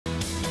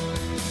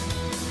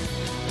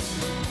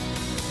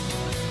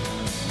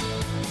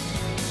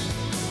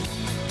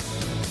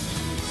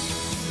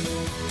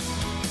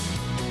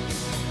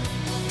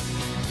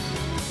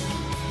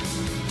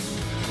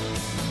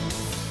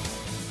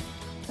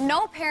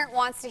no parent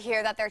wants to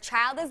hear that their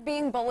child is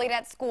being bullied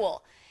at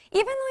school.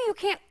 Even though you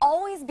can't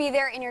always be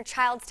there in your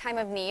child's time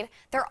of need,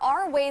 there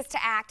are ways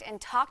to act and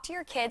talk to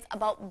your kids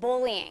about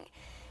bullying.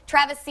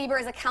 Travis Sieber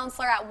is a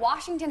counselor at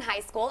Washington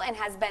High School and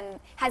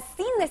has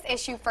seen this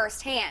issue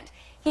firsthand.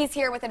 He's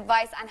here with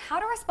advice on how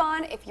to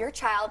respond if your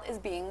child is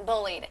being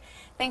bullied.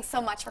 Thanks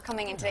so much for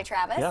coming in today,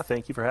 Travis. Yeah,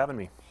 thank you for having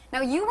me.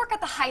 Now, you work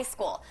at the high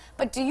school,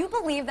 but do you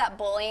believe that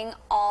bullying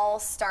all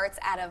starts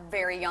at a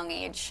very young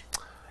age?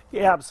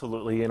 Yeah,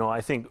 absolutely. You know,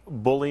 I think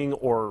bullying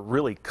or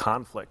really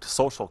conflict,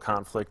 social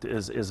conflict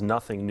is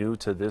nothing new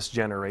to this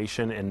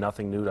generation and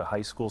nothing new to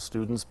high school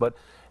students, but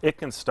it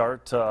can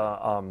start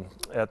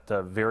at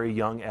the very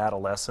young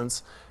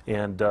adolescence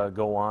and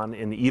go on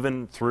and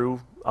even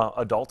through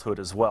adulthood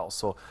as well.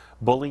 So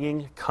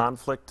bullying,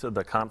 conflict,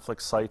 the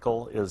conflict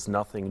cycle is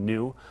nothing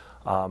new.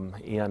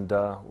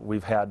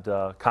 We've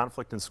had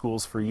conflict in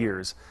schools for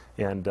years,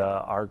 and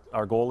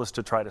our goal is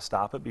to try to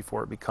stop it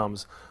before it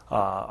becomes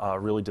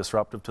really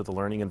disruptive to the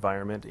learning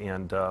environment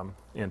and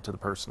to the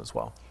person as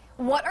well.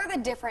 What are the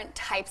different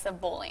types of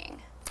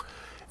bullying?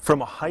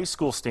 From a high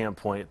school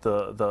standpoint,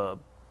 the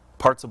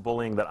parts of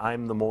bullying that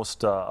I'm the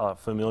most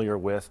familiar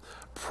with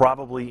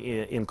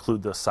probably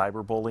include the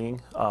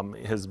cyberbullying.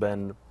 Has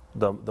been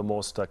the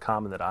most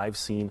common that I've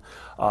seen.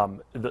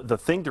 The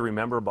thing to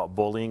remember about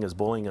bullying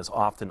is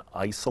often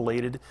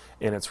isolated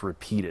and it's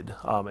repeated.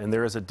 And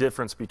there is a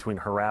difference between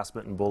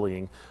harassment and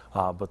bullying,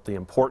 but the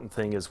important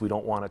thing is we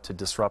don't want it to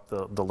disrupt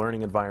the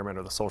learning environment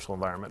or the social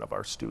environment of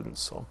our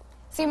students. So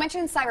you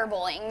mentioned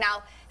cyberbullying.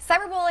 Now,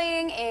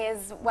 cyberbullying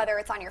is whether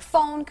it's on your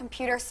phone,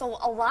 computer, so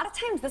a lot of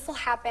times this will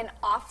happen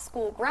off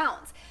school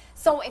grounds.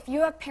 So if you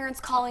have parents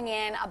calling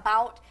in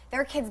about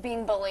their kids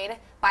being bullied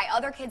by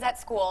other kids at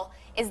school,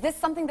 is this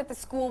something that the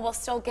school will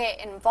still get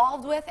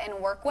involved with and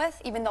work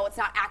with, even though it's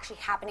not actually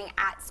happening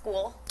at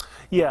school?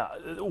 Yeah,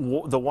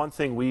 the one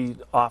thing we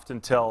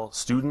often tell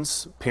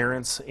students,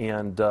 parents,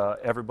 and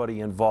everybody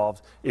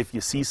involved, if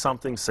you see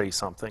something, say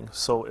something.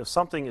 So if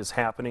something is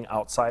happening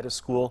outside of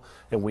school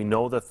and we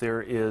know that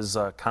there is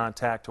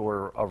contact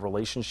or a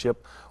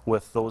relationship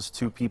with those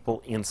two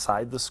people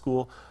inside the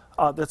school,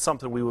 that's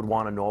something we would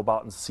want to know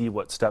about and see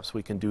what steps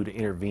we can do to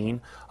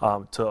intervene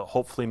to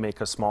hopefully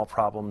make a small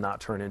problem not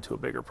turn into a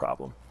bigger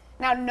problem.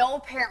 Now, no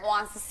parent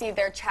wants to see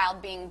their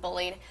child being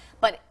bullied,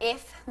 but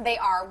if they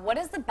are, what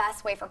is the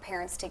best way for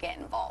parents to get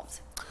involved?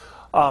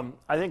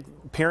 I think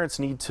parents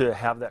need to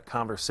have that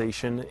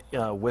conversation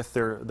with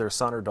their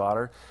son or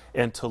daughter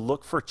and to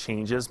look for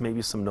changes,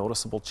 maybe some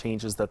noticeable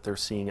changes that they're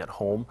seeing at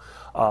home.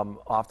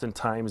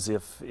 Oftentimes,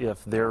 if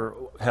they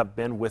have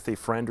been with a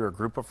friend or a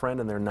group of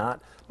friends and they're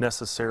not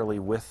necessarily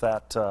with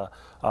that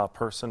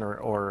person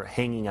or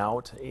hanging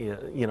out,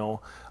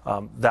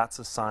 that's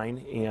a sign.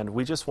 And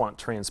we just want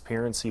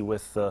transparency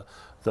with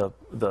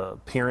the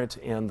parent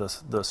and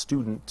the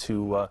student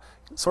to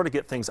sort of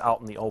get things out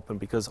in the open,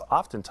 because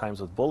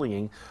oftentimes with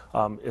bullying,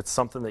 it's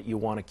something that you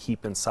want to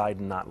keep inside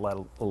and not let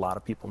a lot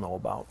of people know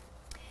about.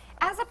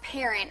 As a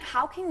parent,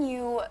 how can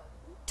you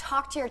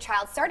talk to your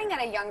child starting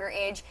at a younger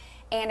age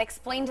and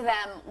explain to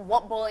them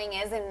what bullying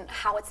is and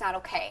how it's not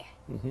okay?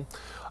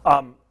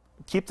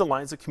 Keep the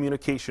lines of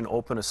communication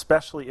open,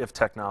 especially if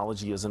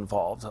technology is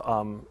involved.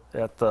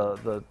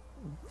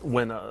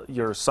 When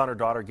your son or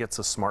daughter gets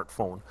a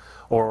smartphone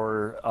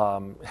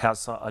or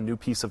has a new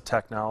piece of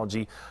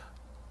technology,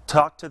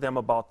 talk to them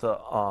about the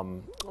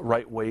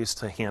right ways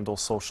to handle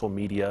social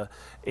media,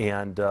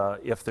 and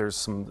if there's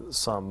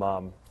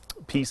some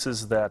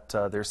pieces that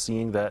they're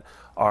seeing that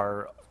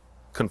are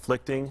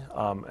conflicting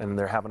and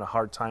they're having a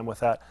hard time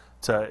with that,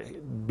 to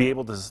be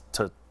able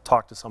to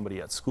talk to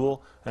somebody at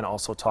school and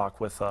also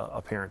talk with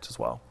a parent as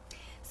well.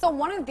 So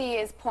one of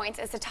these points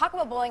is to talk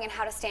about bullying and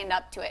how to stand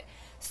up to it.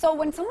 So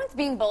when someone's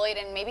being bullied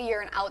and maybe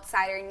you're an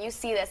outsider and you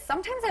see this,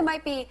 sometimes it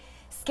might be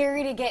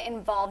scary to get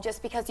involved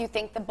just because you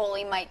think the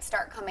bully might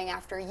start coming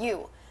after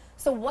you.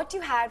 So what do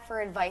you have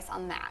for advice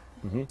on that?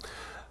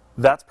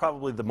 That's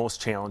probably the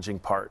most challenging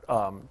part,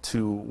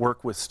 to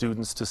work with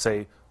students to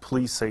say,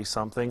 please say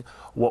something.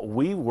 What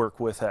we work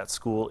with at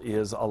school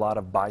is a lot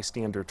of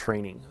bystander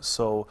training.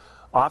 So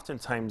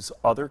oftentimes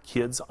other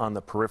kids on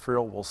the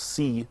peripheral will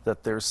see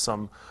that there's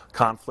some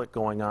conflict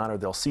going on, or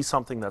they'll see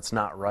something that's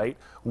not right.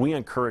 We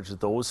encourage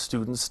those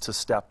students to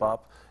step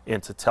up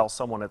and to tell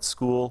someone at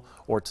school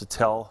or to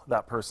tell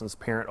that person's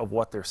parent of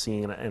what they're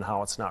seeing and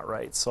how it's not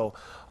right. So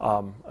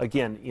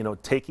again,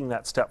 taking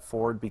that step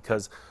forward,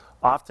 because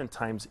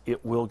oftentimes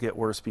it will get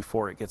worse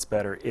before it gets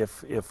better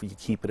if you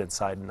keep it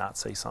inside and not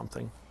say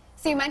something.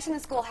 So you mentioned the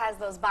school has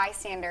those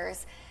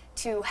bystanders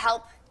to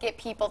help get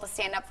people to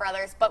stand up for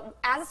others, but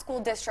as a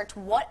school district,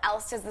 what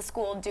else does the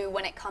school do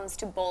when it comes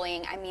to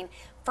bullying? I mean,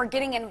 for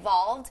getting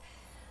involved,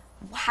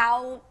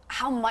 how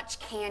much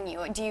can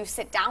you? Do you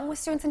sit down with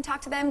students and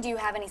talk to them? Do you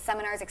have any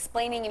seminars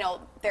explaining,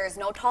 there's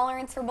no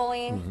tolerance for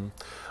bullying?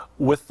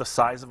 With the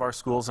size of our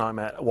schools, I'm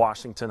at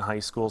Washington High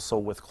School, so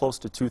with close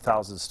to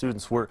 2,000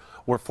 students, we're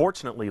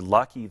fortunately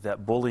lucky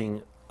that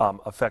bullying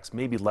affects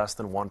maybe less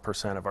than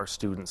 1% of our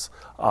students.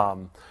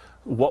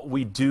 What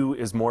we do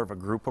is more of a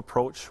group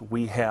approach.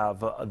 We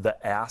have the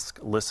ask,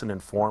 listen,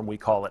 inform. We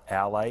call it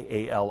ALI,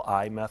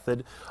 A-L-I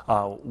method,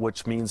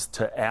 which means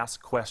to ask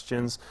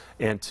questions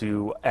and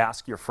to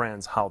ask your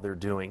friends how they're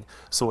doing.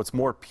 So it's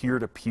more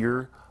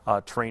peer-to-peer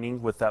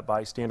training with that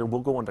bystander.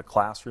 We'll go into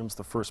classrooms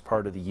the first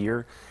part of the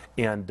year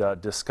and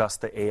discuss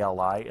the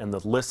ALI. And the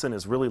listen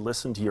is really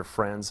listen to your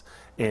friends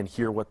and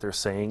hear what they're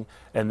saying.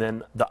 And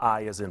then the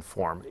I is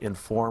inform.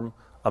 Inform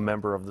a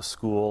member of the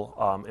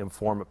school,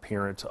 inform a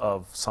parent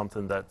of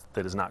something that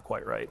is not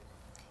quite right.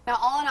 Now,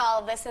 all in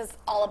all, this is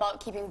all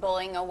about keeping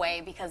bullying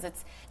away because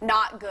it's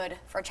not good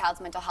for a child's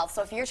mental health.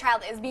 So if your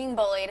child is being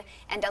bullied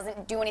and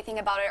doesn't do anything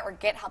about it or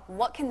get help,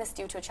 what can this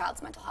do to a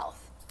child's mental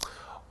health?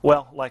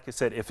 Well, like I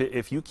said,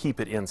 if you keep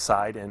it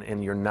inside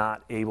and you're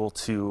not able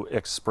to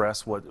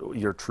express what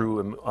your true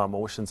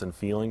emotions and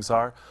feelings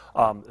are,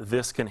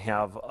 this can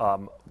have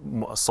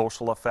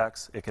social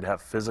effects. It could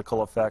have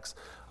physical effects.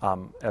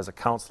 As a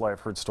counselor, I've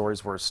heard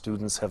stories where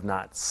students have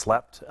not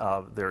slept.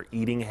 Their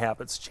eating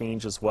habits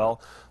change as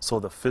well.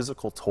 So the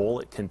physical toll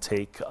it can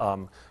take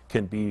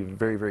can be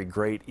very, very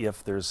great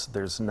if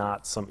there's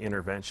not some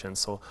intervention.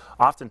 So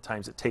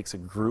oftentimes it takes a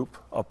group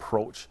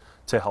approach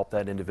to help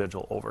that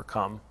individual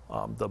overcome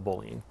the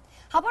bullying.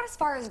 How about as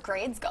far as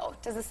grades go?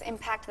 Does this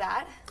impact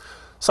that?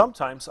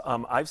 Sometimes.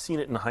 I've seen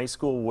it in high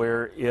school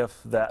where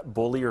if that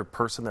bully or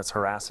person that's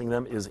harassing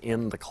them is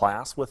in the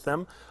class with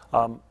them,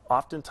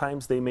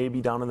 oftentimes they may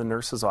be down in the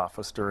nurse's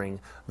office during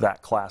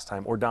that class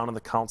time or down in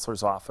the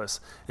counselor's office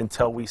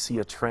until we see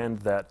a trend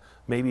that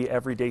maybe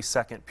every day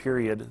second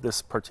period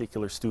this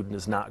particular student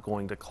is not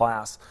going to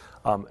class.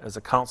 As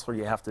a counselor,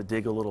 you have to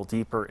dig a little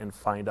deeper and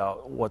find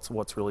out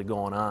what's really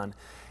going on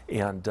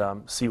and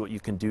see what you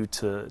can do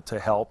to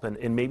help,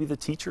 and maybe the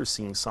teacher's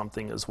seeing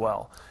something as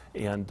well.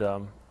 And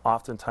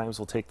oftentimes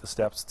we'll take the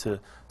steps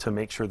to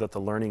make sure that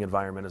the learning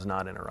environment is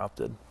not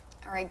interrupted.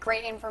 All right,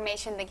 great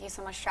information. Thank you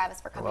so much,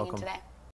 Travis, for coming in today.